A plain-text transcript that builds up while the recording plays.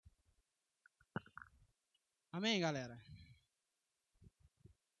Amém, galera?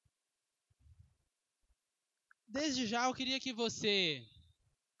 Desde já eu queria que você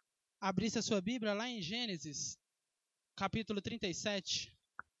abrisse a sua Bíblia lá em Gênesis, capítulo 37.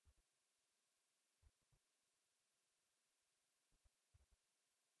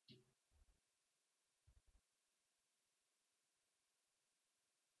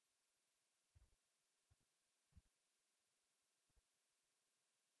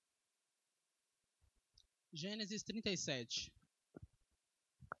 Gênesis 37.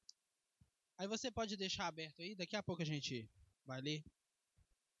 Aí você pode deixar aberto aí, daqui a pouco a gente vai ler.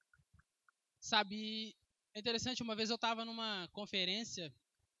 Sabe, é interessante, uma vez eu estava numa conferência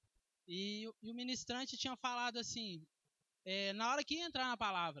e o ministrante tinha falado assim, na hora que ia entrar na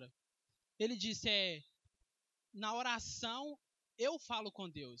palavra, ele disse, na oração eu falo com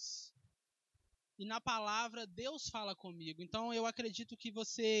Deus. E na palavra Deus fala comigo. Então eu acredito que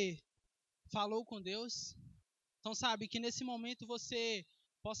você falou com Deus. Então sabe que nesse momento você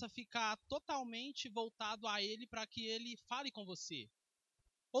possa ficar totalmente voltado a Ele para que Ele fale com você.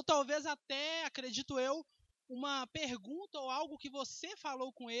 Ou talvez até, acredito eu, uma pergunta ou algo que você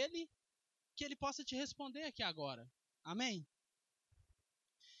falou com Ele, que Ele possa te responder aqui agora. Amém?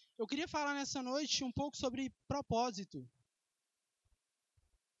 Eu queria falar nessa noite um pouco sobre propósito.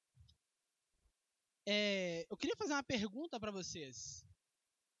 Eu queria fazer uma pergunta para vocês.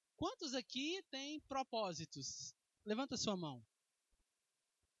 Quantos aqui têm propósitos? Levanta sua mão.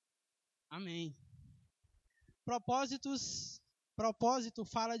 Amém. Propósito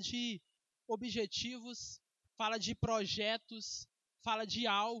fala de objetivos, fala de projetos, fala de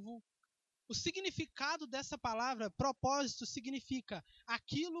alvo. O significado dessa palavra, propósito, significa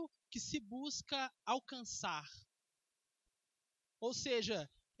aquilo que se busca alcançar. Ou seja,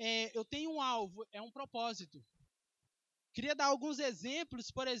 eu tenho um alvo, é um propósito. Queria dar alguns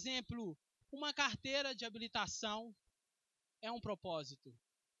exemplos, por exemplo, uma carteira de habilitação é um propósito.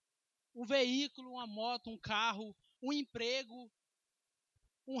 Um veículo, uma moto, um carro, um emprego,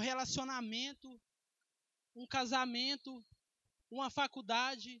 um relacionamento, um casamento, uma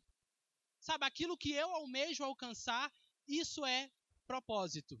faculdade. Sabe, aquilo que eu almejo alcançar, isso é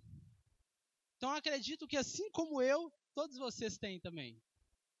propósito. Então, eu acredito que assim como eu, todos vocês têm também.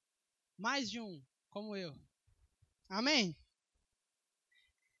 Mais de um, como eu. Amém?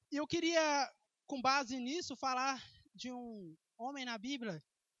 E eu queria, com base nisso, falar de um homem na Bíblia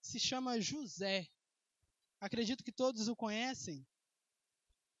que se chama José. Acredito que todos o conhecem.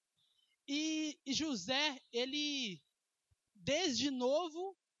 E José, ele, desde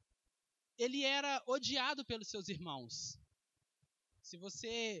novo, ele era odiado pelos seus irmãos. Se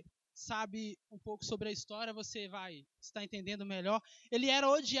você sabe um pouco sobre a história, você vai estar entendendo melhor. Ele era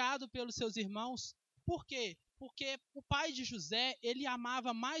odiado pelos seus irmãos. Por quê? Porque o pai de José, ele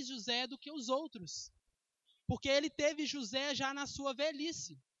amava mais José do que os outros. Porque ele teve José já na sua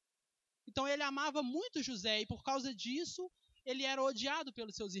velhice. Então ele amava muito José e por causa disso, ele era odiado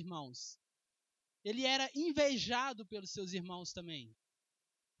pelos seus irmãos. Ele era invejado pelos seus irmãos também.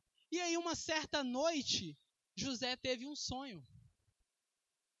 E aí, uma certa noite, José teve um sonho.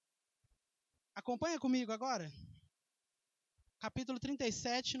 Acompanha comigo agora. Capítulo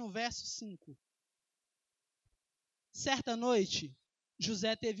 37, no verso 5. Certa noite,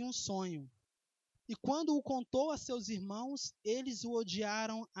 José teve um sonho. E quando o contou a seus irmãos, eles o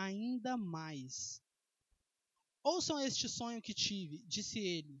odiaram ainda mais. Ouçam este sonho que tive, disse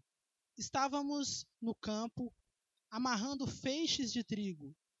ele. Estávamos no campo, amarrando feixes de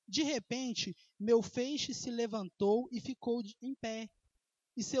trigo. De repente, meu feixe se levantou e ficou em pé.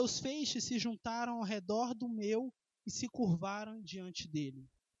 E seus feixes se juntaram ao redor do meu e se curvaram diante dele.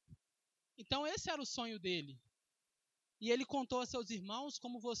 Então esse era o sonho dele. E ele contou a seus irmãos,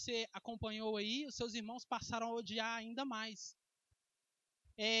 como você acompanhou aí, os seus irmãos passaram a odiar ainda mais.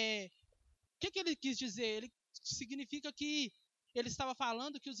 O que ele quis dizer? Ele significa que ele estava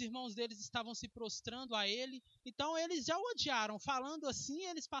falando que os irmãos deles estavam se prostrando a ele, então eles já o odiaram. Falando assim,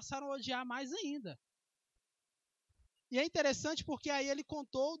 eles passaram a odiar mais ainda. E é interessante porque aí ele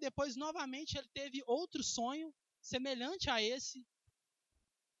contou, depois novamente ele teve outro sonho, semelhante a esse,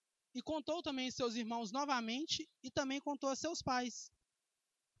 e contou também a seus irmãos novamente, e também contou a seus pais.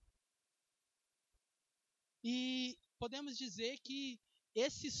 E podemos dizer que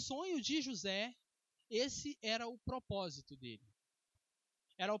esse sonho de José, esse era o propósito dele.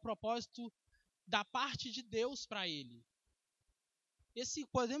 Era o propósito da parte de Deus para ele.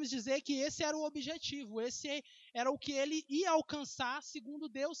 Podemos dizer que esse era o objetivo, esse era o que ele ia alcançar segundo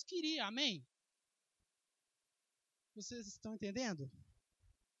Deus queria. Amém? Vocês estão entendendo?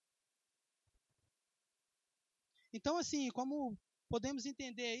 Então, assim, como podemos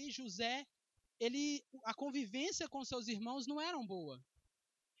entender aí, José, a convivência com seus irmãos não era boa.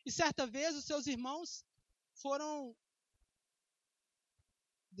 E certa vez os seus irmãos foram...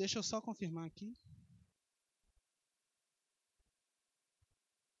 Deixa eu só confirmar aqui.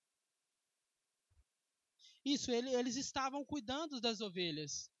 Isso, eles estavam cuidando das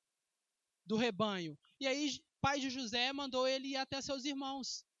ovelhas, do rebanho. E aí o pai de José mandou ele ir até seus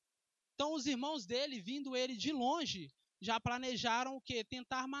irmãos. Então os irmãos dele, vindo ele de longe, já planejaram o quê?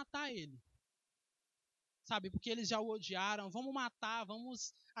 Tentar matar ele. Sabe, porque eles já o odiaram. Vamos matar,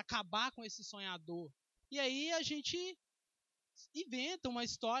 vamos acabar com esse sonhador. E aí a gente inventa uma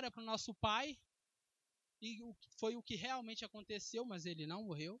história para o nosso pai. E foi o que realmente aconteceu, mas ele não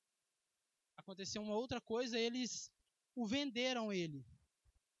morreu. Aconteceu uma outra coisa, eles o venderam ele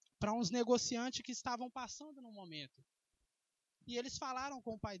para uns negociantes que estavam passando no momento. E eles falaram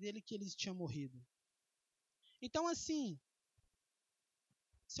com o pai dele que ele tinha morrido. Então, assim,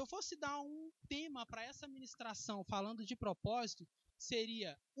 se eu fosse dar um tema para essa ministração falando de propósito,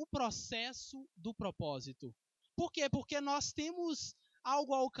 seria o processo do propósito. Por quê? Porque nós temos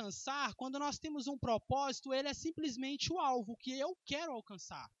algo a alcançar. Quando nós temos um propósito, ele é simplesmente o alvo que eu quero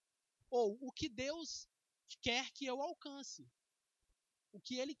alcançar. Ou o que Deus quer que eu alcance. O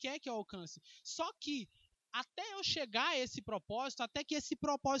que Ele quer que eu alcance. Só que, até eu chegar a esse propósito, até que esse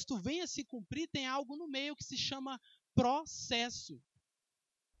propósito venha se cumprir, tem algo no meio que se chama processo.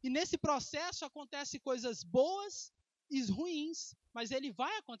 E nesse processo acontecem coisas boas e ruins, mas ele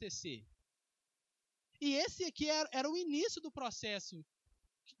vai acontecer. E esse aqui era o início do processo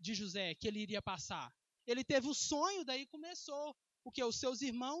de José, que ele iria passar. Ele teve o sonho, daí começou. Porque os seus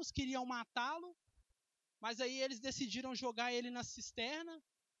irmãos queriam matá-lo, mas aí eles decidiram jogar ele na cisterna,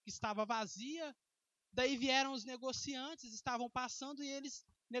 que estava vazia. Daí vieram os negociantes, estavam passando e eles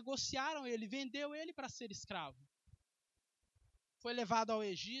negociaram ele, vendeu ele para ser escravo. Foi levado ao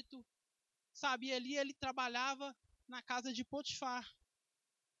Egito, sabe, e ali ele trabalhava na casa de Potifar.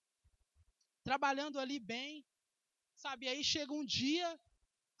 Trabalhando ali bem, sabe, aí chega um dia,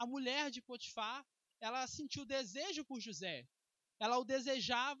 a mulher de Potifar, ela sentiu desejo por José. Ela o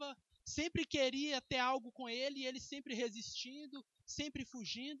desejava, sempre queria ter algo com ele, e ele sempre resistindo, sempre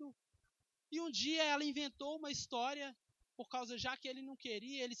fugindo. E um dia ela inventou uma história, por causa já que ele não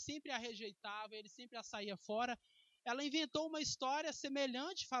queria, ele sempre a rejeitava, ele sempre a saía fora. Ela inventou uma história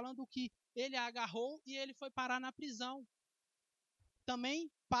semelhante, falando que ele a agarrou e ele foi parar na prisão.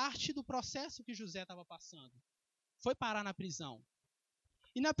 Também parte do processo que José estava passando. Foi parar na prisão.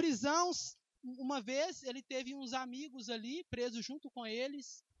 E na prisão, uma vez, ele teve uns amigos ali, presos junto com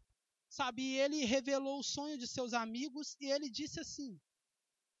eles, sabe, e ele revelou o sonho de seus amigos, e ele disse assim: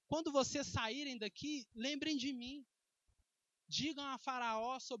 quando vocês saírem daqui, lembrem de mim, digam a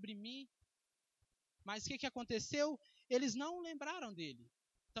Faraó sobre mim. Mas o que aconteceu? Eles não lembraram dele.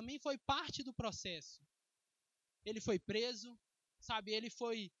 Também foi parte do processo. Ele foi preso, sabe, ele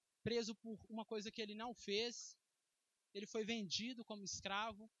foi preso por uma coisa que ele não fez, ele foi vendido como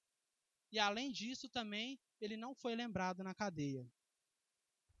escravo, e além disso também, ele não foi lembrado na cadeia.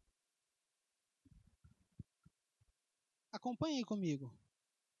 Acompanhem comigo.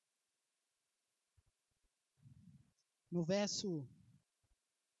 No verso...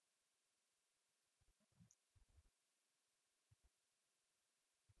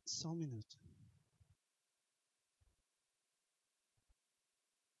 Só um minuto.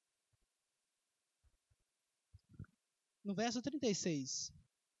 No verso 36.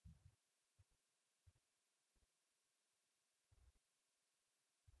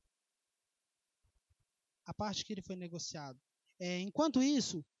 A parte que ele foi negociado. Enquanto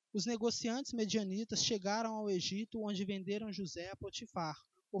isso, os negociantes medianitas chegaram ao Egito, onde venderam José a Potifar,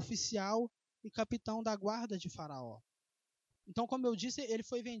 oficial e capitão da guarda de Faraó. Então, como eu disse, ele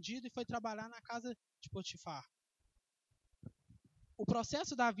foi vendido e foi trabalhar na casa de Potifar. O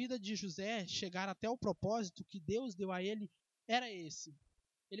processo da vida de José chegar até o propósito que Deus deu a ele era esse.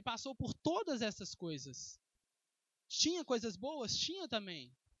 Ele passou por todas essas coisas. Tinha coisas boas? Tinha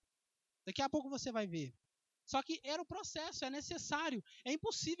também. Daqui a pouco você vai ver. Só que era o processo, é necessário. É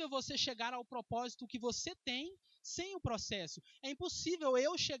impossível você chegar ao propósito que você tem sem o processo. É impossível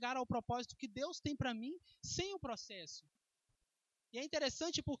eu chegar ao propósito que Deus tem para mim sem o processo. E é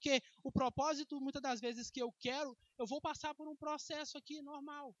interessante porque o propósito, muitas das vezes que eu quero, eu vou passar por um processo aqui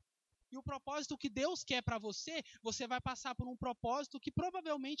normal. E o propósito que Deus quer para você, você vai passar por um propósito que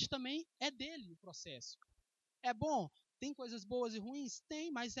provavelmente também é dele, o processo. É bom? Tem coisas boas e ruins?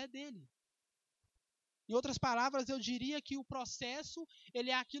 Tem, mas é dele. Em outras palavras, eu diria que o processo,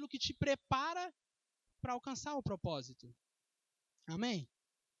 ele é aquilo que te prepara para alcançar o propósito. Amém?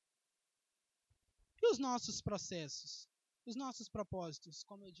 E os nossos processos? Os nossos propósitos,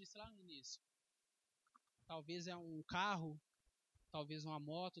 como eu disse lá no início. talvez é um carro, talvez uma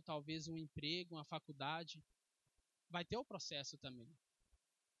moto, talvez um emprego, uma faculdade. Vai ter o processo também.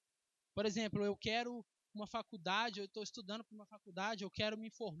 Por exemplo, eu quero uma faculdade, eu estou estudando para uma faculdade, eu quero me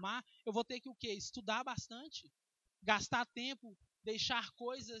formar, eu vou ter que o quê? Estudar bastante, gastar tempo, deixar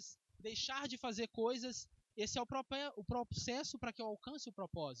coisas, deixar de fazer coisas. Esse é o processo para que eu alcance o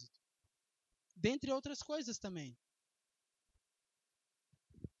propósito. Dentre outras coisas também.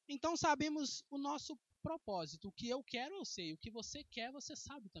 Então sabemos o nosso propósito. O que eu quero, eu sei. O que você quer, você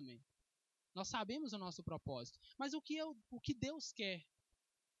sabe também. Nós sabemos o nosso propósito. Mas o que Deus quer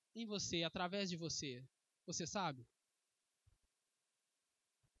em você, através de você, você sabe?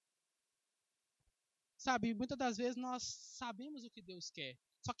 Sabe, muitas das vezes nós sabemos o que Deus quer.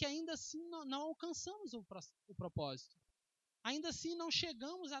 Só que ainda assim não alcançamos o propósito. Ainda assim não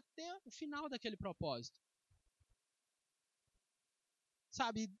chegamos até o final daquele propósito.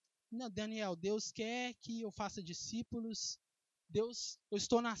 Sabe, Daniel, Deus quer que eu faça discípulos. Deus, eu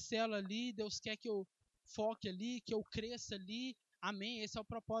estou na célula ali, Deus quer que eu foque ali, que eu cresça ali. Amém, esse é o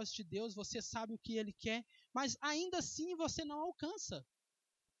propósito de Deus, você sabe o que Ele quer, mas ainda assim você não alcança.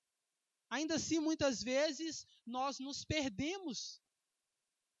 Ainda assim, muitas vezes, nós nos perdemos.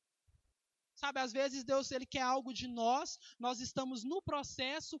 Sabe, às vezes Deus ele quer algo de nós, nós estamos no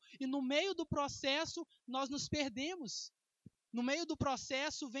processo e no meio do processo nós nos perdemos. No meio do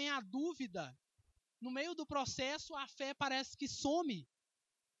processo vem a dúvida. No meio do processo a fé parece que some.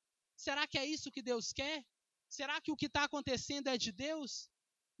 Será que é isso que Deus quer? Será que o que está acontecendo é de Deus?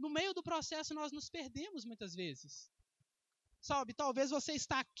 No meio do processo nós nos perdemos muitas vezes. Sabe, talvez você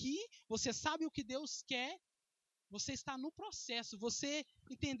está aqui, você sabe o que Deus quer, você está no processo, você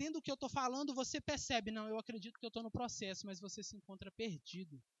entendendo o que eu estou falando, você percebe, não, eu acredito que eu estou no processo, mas você se encontra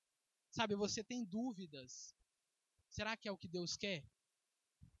perdido. Sabe, você tem dúvidas. Será que é o que Deus quer?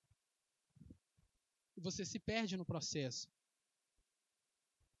 E você se perde no processo.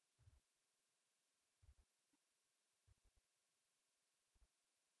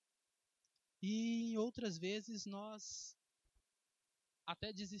 E outras vezes nós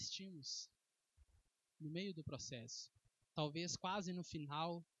até desistimos no meio do processo. Talvez quase no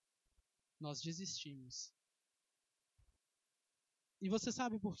final nós desistimos. E você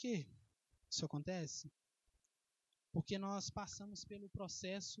sabe por quê isso acontece? Porque nós passamos pelo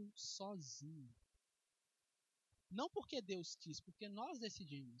processo sozinho. Não porque Deus quis, porque nós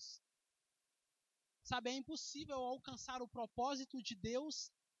decidimos. Sabe, é impossível alcançar o propósito de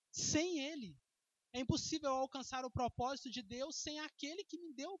Deus sem Ele. É impossível alcançar o propósito de Deus sem aquele que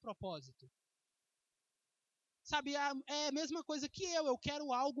me deu o propósito. Sabe, é a mesma coisa que eu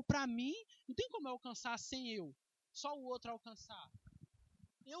quero algo para mim, não tem como eu alcançar sem eu, só o outro alcançar.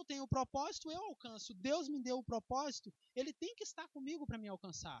 Eu tenho o propósito, eu alcanço. Deus me deu o propósito, Ele tem que estar comigo para me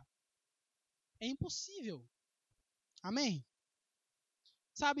alcançar. É impossível. Amém?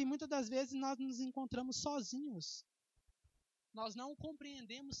 Sabe, muitas das vezes nós nos encontramos sozinhos. Nós não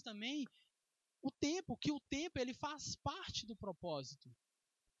compreendemos também que o tempo ele faz parte do propósito.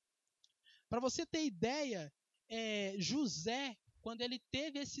 Para você ter ideia, José, quando ele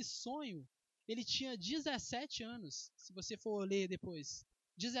teve esse sonho, ele tinha 17 anos, se você for ler depois,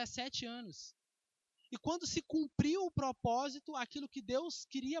 17 anos. E quando se cumpriu o propósito, aquilo que Deus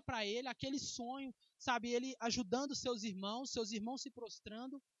queria para ele, aquele sonho, sabe, ele ajudando seus irmãos se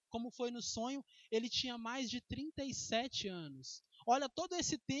prostrando, como foi no sonho, ele tinha mais de 37 anos. Olha todo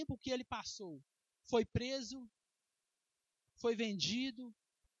esse tempo que ele passou. Foi preso, foi vendido,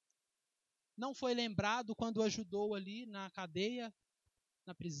 não foi lembrado quando ajudou ali na cadeia,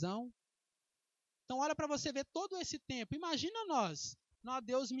 na prisão. Então olha para você ver todo esse tempo. Imagina nós. Não,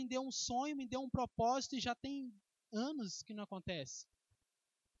 Deus me deu um sonho, me deu um propósito e já tem anos que não acontece.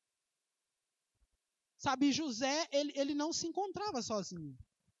 Sabe, José, ele não se encontrava sozinho.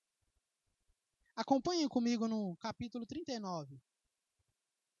 Acompanhem comigo no capítulo 39.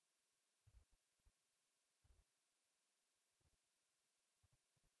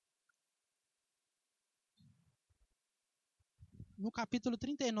 No capítulo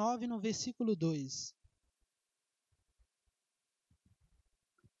 39, no versículo 2.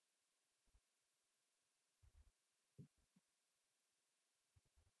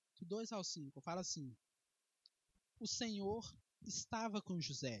 Do 2 ao 5, fala assim: o Senhor estava com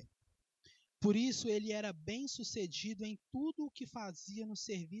José. Por isso ele era bem-sucedido em tudo o que fazia no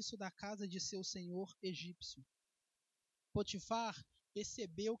serviço da casa de seu senhor egípcio. Potifar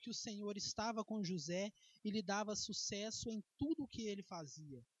percebeu que o Senhor estava com José e lhe dava sucesso em tudo o que ele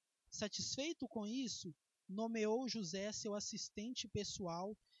fazia. Satisfeito com isso, nomeou José seu assistente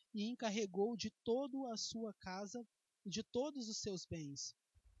pessoal e encarregou de toda a sua casa e de todos os seus bens.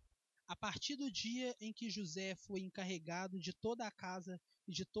 A partir do dia em que José foi encarregado de toda a casa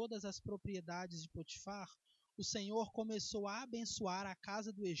e de todas as propriedades de Potifar, o Senhor começou a abençoar a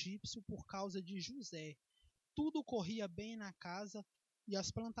casa do egípcio por causa de José. Tudo corria bem na casa e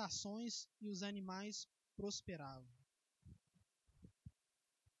as plantações e os animais prosperavam.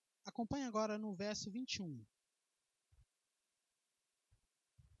 Acompanhe agora no verso 21.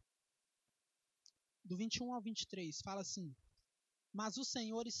 Do 21 ao 23, fala assim: Mas o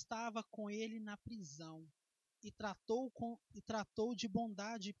Senhor estava com ele na prisão e tratou de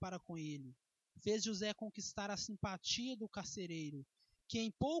bondade para com ele. Fez José conquistar a simpatia do carcereiro, que em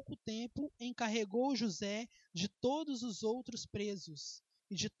pouco tempo encarregou José de todos os outros presos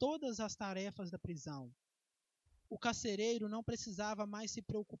e de todas as tarefas da prisão. O carcereiro não precisava mais se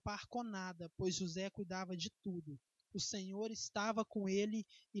preocupar com nada, pois José cuidava de tudo. O Senhor estava com ele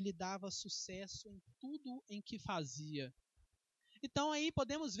e lhe dava sucesso em tudo em que fazia. Então aí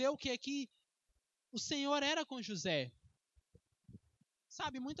podemos ver o que aqui o Senhor era com José.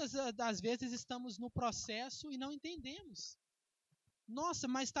 Sabe, muitas das vezes estamos no processo e não entendemos. Nossa,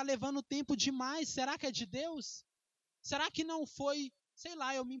 mas está levando tempo demais. Será que é de Deus? Será que não foi, sei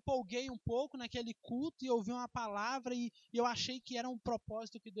lá, eu me empolguei um pouco naquele culto e ouvi uma palavra e eu achei que era um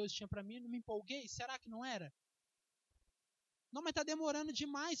propósito que Deus tinha para mim, não me empolguei? Será que não era? Não, mas está demorando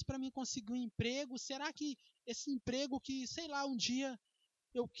demais para mim conseguir um emprego. Será que esse emprego que, sei lá, um dia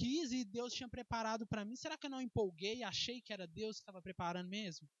eu quis e Deus tinha preparado para mim, será que eu não empolguei e achei que era Deus que estava preparando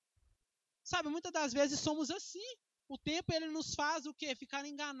mesmo? Sabe, muitas das vezes somos assim. O tempo ele nos faz o quê? Ficar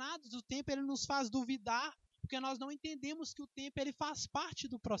enganados. O tempo ele nos faz duvidar, porque nós não entendemos que o tempo ele faz parte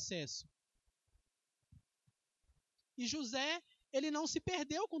do processo. E José, ele não se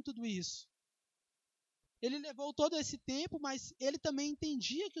perdeu com tudo isso. Ele levou todo esse tempo, mas ele também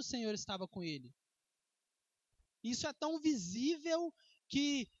entendia que o Senhor estava com ele. Isso é tão visível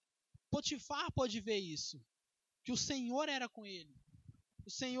que Potifar pôde ver isso, que o Senhor era com ele.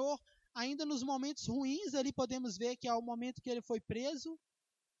 O Senhor, ainda nos momentos ruins, ali podemos ver que ao momento que ele foi preso,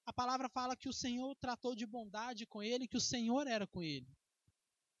 a palavra fala que o Senhor tratou de bondade com ele, que o Senhor era com ele.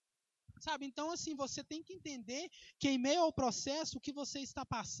 Sabe, então assim, você tem que entender que em meio ao processo, o que você está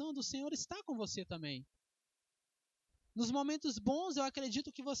passando, o Senhor está com você também. Nos momentos bons, eu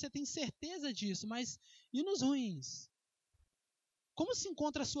acredito que você tem certeza disso, mas e nos ruins? Como se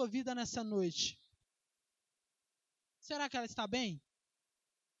encontra a sua vida nessa noite? Será que ela está bem?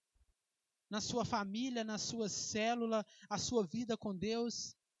 Na sua família, na sua célula, a sua vida com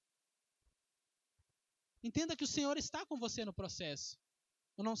Deus? Entenda que o Senhor está com você no processo.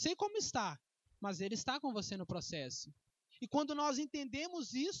 Eu não sei como está, mas Ele está com você no processo. E quando nós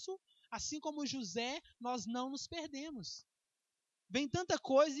entendemos isso, assim como José, nós não nos perdemos. Vem tanta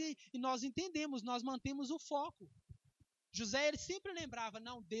coisa e nós entendemos, nós mantemos o foco. José, ele sempre lembrava,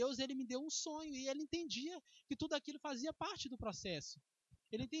 não, Deus, ele me deu um sonho, e ele entendia que tudo aquilo fazia parte do processo.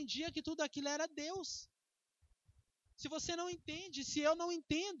 Ele entendia que tudo aquilo era Deus. Se você não entende, se eu não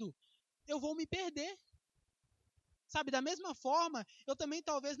entendo, eu vou me perder. Sabe, da mesma forma, eu também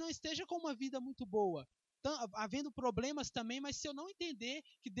talvez não esteja com uma vida muito boa, havendo problemas também, mas se eu não entender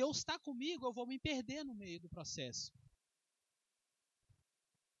que Deus está comigo, eu vou me perder no meio do processo.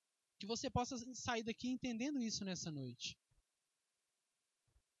 Que você possa sair daqui entendendo isso nessa noite.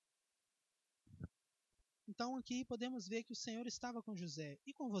 Então aqui podemos ver que o Senhor estava com José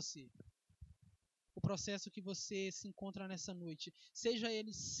e com você. O processo que você se encontra nessa noite, seja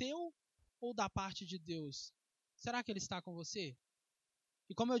ele seu ou da parte de Deus, será que Ele está com você?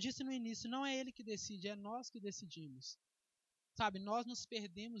 E como eu disse no início, não é Ele que decide, é nós que decidimos. Sabe, nós nos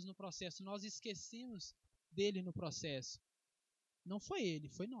perdemos no processo, nós esquecemos dele no processo. Não foi Ele,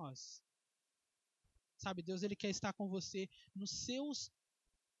 foi nós. Sabe, Deus, Ele quer estar com você nos seus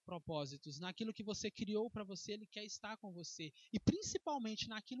propósitos, naquilo que você criou para você, Ele quer estar com você. E principalmente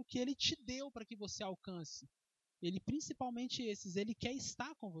naquilo que Ele te deu para que você alcance. Ele, principalmente esses, Ele quer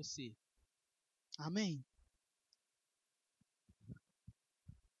estar com você. Amém?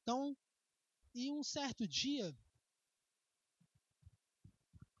 Então, e um certo dia,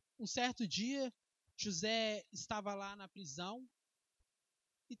 José estava lá na prisão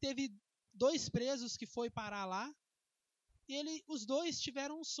e teve 2 presos que foi parar lá e os 2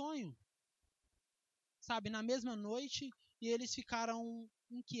 tiveram um sonho, sabe, na mesma noite, e eles ficaram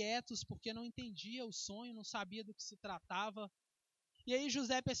inquietos porque não entendiam o sonho, não sabia do que se tratava. E aí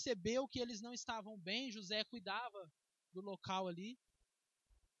José percebeu que eles não estavam bem, José cuidava do local ali,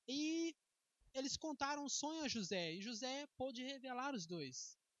 e eles contaram o sonho a José, e José pôde revelar os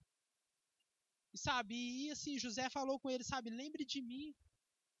 2. E sabe, e assim, José falou com ele, sabe, lembre de mim,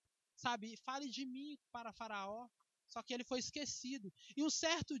 sabe, fale de mim para Faraó, Só que ele foi esquecido. E um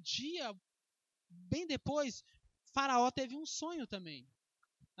certo dia, bem depois, Faraó teve um sonho também.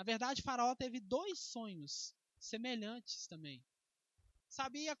 Na verdade, Faraó teve 2 sonhos semelhantes também.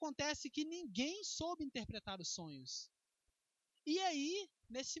 Sabe, e acontece que ninguém soube interpretar os sonhos. E aí,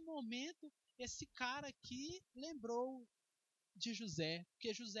 nesse momento, esse cara aqui lembrou de José,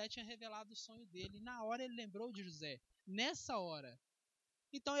 porque José tinha revelado o sonho dele. E na hora ele lembrou de José, nessa hora.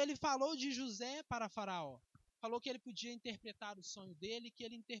 Então ele falou de José para Faraó. Falou que ele podia interpretar o sonho dele, que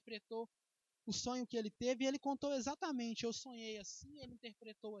ele interpretou o sonho que ele teve, e ele contou exatamente. Eu sonhei assim, ele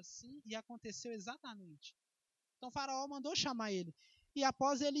interpretou assim, e aconteceu exatamente. Então Faraó mandou chamar ele. E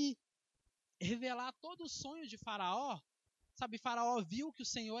após ele revelar todo o sonho de Faraó, sabe, Faraó viu que o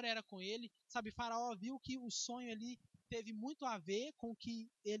Senhor era com ele, sabe, Faraó viu que o sonho ali teve muito a ver com o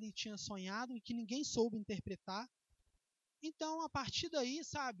que ele tinha sonhado e que ninguém soube interpretar. Então, a partir daí,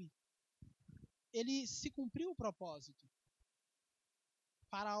 sabe, ele se cumpriu o propósito.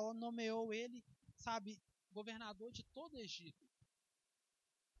 Faraó nomeou ele, sabe, governador de todo o Egito.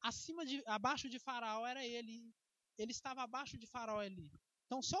 Abaixo de Faraó era ele. Ele estava abaixo de Faraó ali.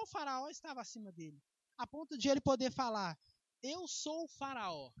 Então, só o Faraó estava acima dele. A ponto de ele poder falar: eu sou o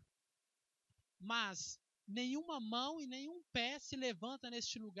Faraó, mas nenhuma mão e nenhum pé se levanta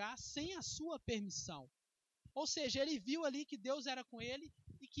neste lugar sem a sua permissão. Ou seja, ele viu ali que Deus era com ele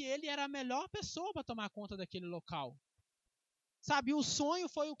e que ele era a melhor pessoa para tomar conta daquele local. Sabe, o sonho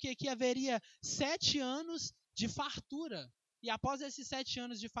foi o quê? Que haveria 7 anos de fartura. E após esses 7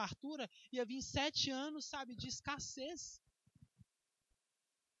 anos de fartura, ia vir 7 anos, sabe, de escassez.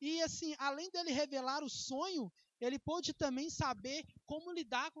 E assim, além dele revelar o sonho, ele pôde também saber como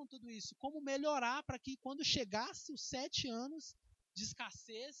lidar com tudo isso, como melhorar para que quando chegasse os 7 anos de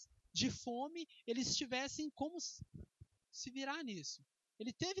escassez, de fome, eles tivessem como se virar nisso.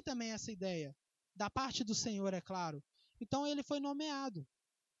 Ele teve também essa ideia, da parte do Senhor, é claro. Então ele foi nomeado.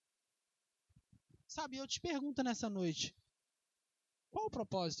 Sabe, eu te pergunto nessa noite, qual o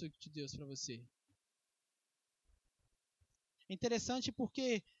propósito de Deus para você? É interessante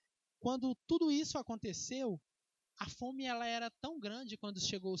porque quando tudo isso aconteceu, a fome ela era tão grande quando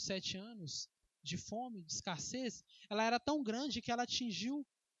chegou os 7 anos de fome, de escassez, ela era tão grande que ela atingiu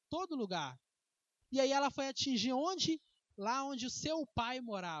todo lugar. E aí ela foi atingir onde? Lá onde o seu pai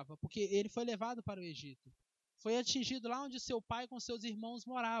morava, porque ele foi levado para o Egito. Foi atingido lá onde o seu pai com seus irmãos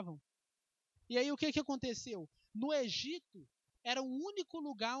moravam. E aí o que aconteceu? No Egito era o único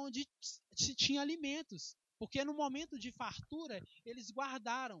lugar onde se tinha alimentos, porque no momento de fartura eles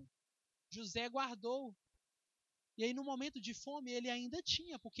guardaram. José guardou. E aí no momento de fome ele ainda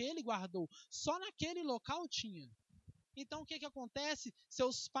tinha, porque ele guardou. Só naquele local tinha. Então o que acontece?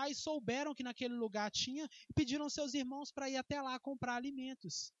 Seus pais souberam que naquele lugar tinha e pediram seus irmãos para ir até lá comprar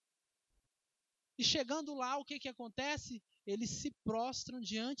alimentos. E chegando lá, o que acontece? Eles se prostram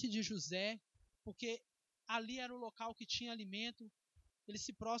diante de José, porque ali era o local que tinha alimento. Eles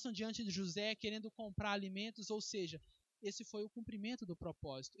se prostram diante de José querendo comprar alimentos, ou seja, esse foi o cumprimento do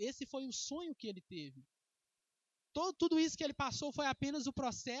propósito. Esse foi o sonho que ele teve. Tudo isso que ele passou foi apenas o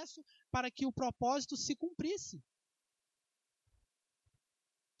processo para que o propósito se cumprisse.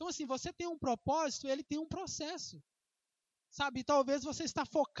 Então, assim, você tem um propósito, ele tem um processo. Sabe, talvez você está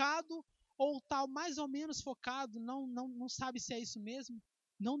focado ou está mais ou menos focado, não sabe se é isso mesmo.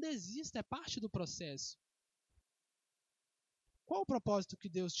 Não desista, é parte do processo. Qual o propósito que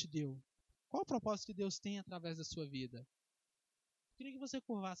Deus te deu? Qual o propósito que Deus tem através da sua vida? Eu queria que você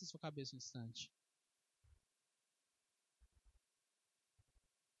curvasse a sua cabeça um instante.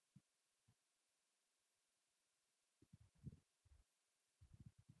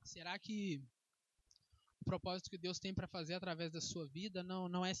 Será que o propósito que Deus tem para fazer através da sua vida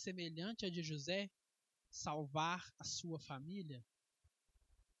não é semelhante ao de José? Salvar a sua família?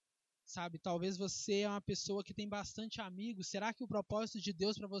 Sabe, talvez você é uma pessoa que tem bastante amigos. Será que o propósito de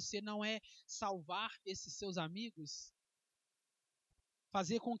Deus para você não é salvar esses seus amigos?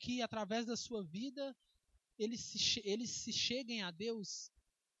 Fazer com que, através da sua vida, eles se cheguem a Deus?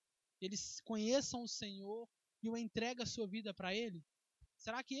 Eles conheçam o Senhor e o entreguem a sua vida para Ele?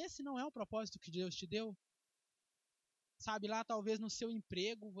 Será que esse não é o propósito que Deus te deu? Sabe, lá talvez no seu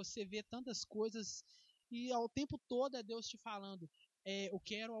emprego você vê tantas coisas e ao tempo todo é Deus te falando: eu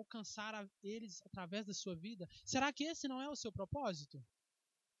quero alcançar eles através da sua vida. Será que esse não é o seu propósito?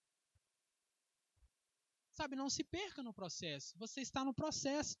 Sabe, não se perca no processo. Você está no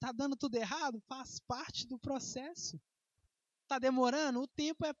processo, está dando tudo errado, faz parte do processo. Está demorando, o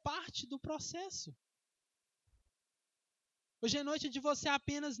tempo é parte do processo. Hoje é noite de você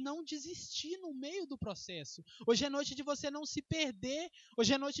apenas não desistir no meio do processo. Hoje é noite de você não se perder.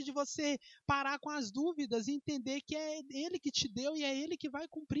 Hoje é noite de você parar com as dúvidas e entender que é Ele que te deu e é Ele que vai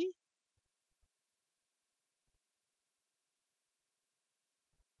cumprir.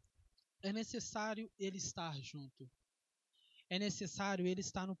 É necessário Ele estar junto. É necessário Ele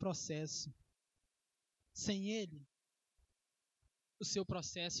estar no processo. Sem Ele, o seu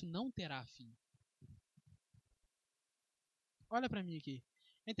processo não terá fim. Olha para mim aqui.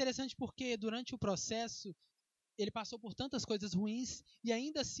 É interessante porque durante o processo, ele passou por tantas coisas ruins e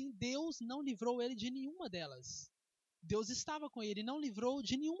ainda assim Deus não livrou ele de nenhuma delas. Deus estava com ele e não livrou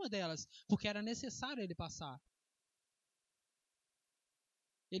de nenhuma delas, porque era necessário ele passar.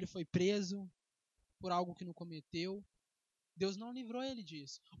 Ele foi preso por algo que não cometeu. Deus não livrou ele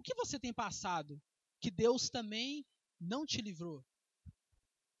disso. O que você tem passado que Deus também não te livrou?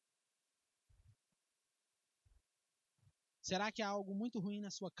 Será que há algo muito ruim na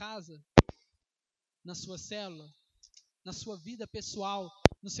sua casa, na sua célula, na sua vida pessoal,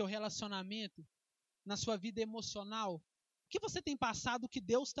 no seu relacionamento, na sua vida emocional? O que você tem passado que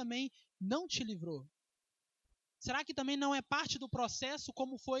Deus também não te livrou? Será que também não é parte do processo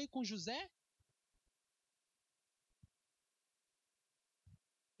como foi com José?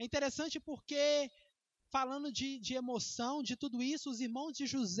 É interessante porque, falando de emoção, de tudo isso, os irmãos de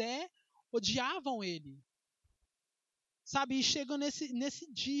José odiavam ele. Sabe, e chega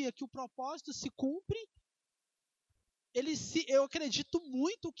nesse dia que o propósito se cumpre, eu acredito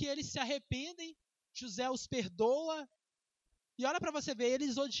muito que eles se arrependem, José os perdoa, e olha para você ver,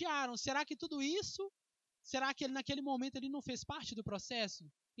 eles odiaram. Será que tudo isso, será que ele naquele momento ele não fez parte do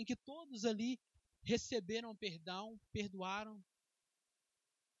processo? Em que todos ali receberam perdão, perdoaram?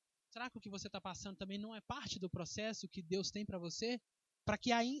 Será que o que você está passando também não é parte do processo que Deus tem para você? Para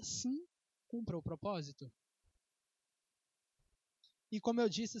que aí sim cumpra o propósito? E como eu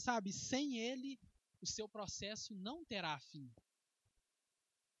disse, sabe, sem Ele, o seu processo não terá fim.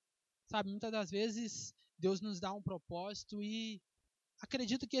 Sabe, muitas das vezes Deus nos dá um propósito e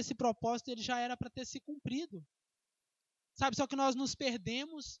acredito que esse propósito ele já era para ter se cumprido. Sabe, só que nós nos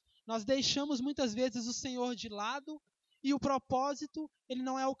perdemos, nós deixamos muitas vezes o Senhor de lado e o propósito ele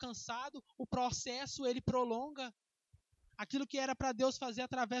não é alcançado, o processo ele prolonga. Aquilo que era para Deus fazer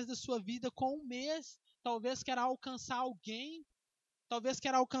através da sua vida com um mês, talvez queira alcançar alguém, talvez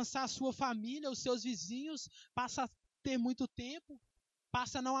queira alcançar a sua família, os seus vizinhos, passa a ter muito tempo,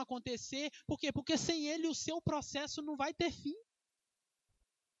 passa a não acontecer. Por quê? Porque sem Ele o seu processo não vai ter fim.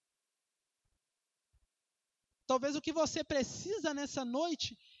 Talvez o que você precisa nessa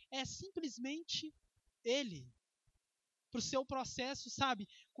noite é simplesmente Ele. Para o seu processo, sabe,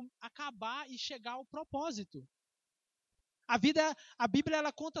 acabar e chegar ao propósito. A Bíblia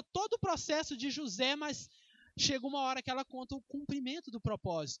ela conta todo o processo de José, mas chega uma hora que ela conta o cumprimento do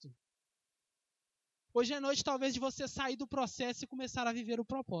propósito. Hoje é noite talvez de você sair do processo e começar a viver o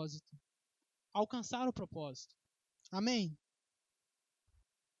propósito. Alcançar o propósito. Amém?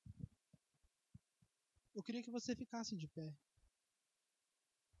 Eu queria que você ficasse de pé.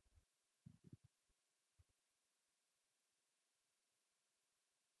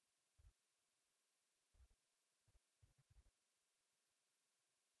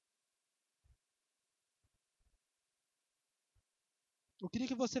 Eu queria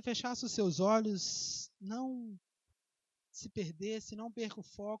que você fechasse os seus olhos, não se perdesse, não perca o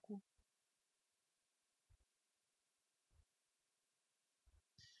foco.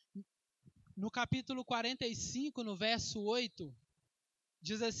 No capítulo 45, no verso 8,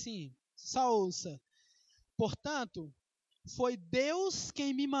 diz assim, só ouça. Portanto, foi Deus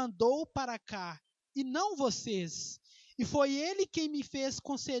quem me mandou para cá, e não vocês. E foi Ele quem me fez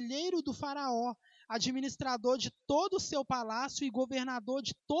conselheiro do faraó, administrador de todo o seu palácio e governador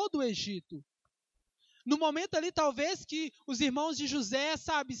de todo o Egito. No momento ali, talvez, que os irmãos de José,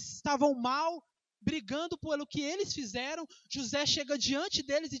 sabe, estavam mal, brigando pelo que eles fizeram, José chega diante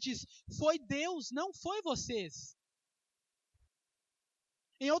deles e diz, foi Deus, não foi vocês.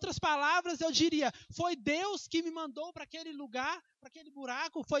 Em outras palavras, eu diria, foi Deus que me mandou para aquele lugar, para aquele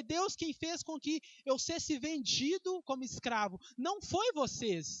buraco, foi Deus quem fez com que eu fosse vendido como escravo, não foi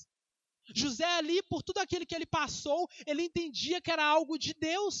vocês. José ali, por tudo aquilo que ele passou, ele entendia que era algo de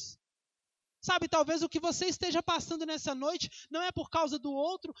Deus. Sabe, talvez o que você esteja passando nessa noite não é por causa do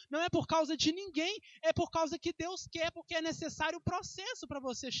outro, não é por causa de ninguém, é por causa que Deus quer, porque é necessário o processo para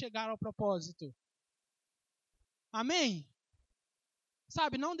você chegar ao propósito. Amém?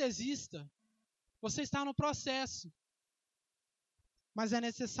 Sabe, não desista. Você está no processo. Mas é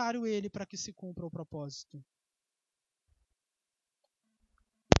necessário Ele para que se cumpra o propósito.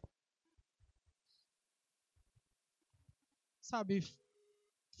 sabe,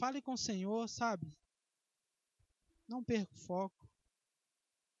 fale com o Senhor, sabe? Não perca o foco.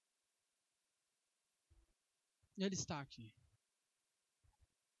 Ele está aqui.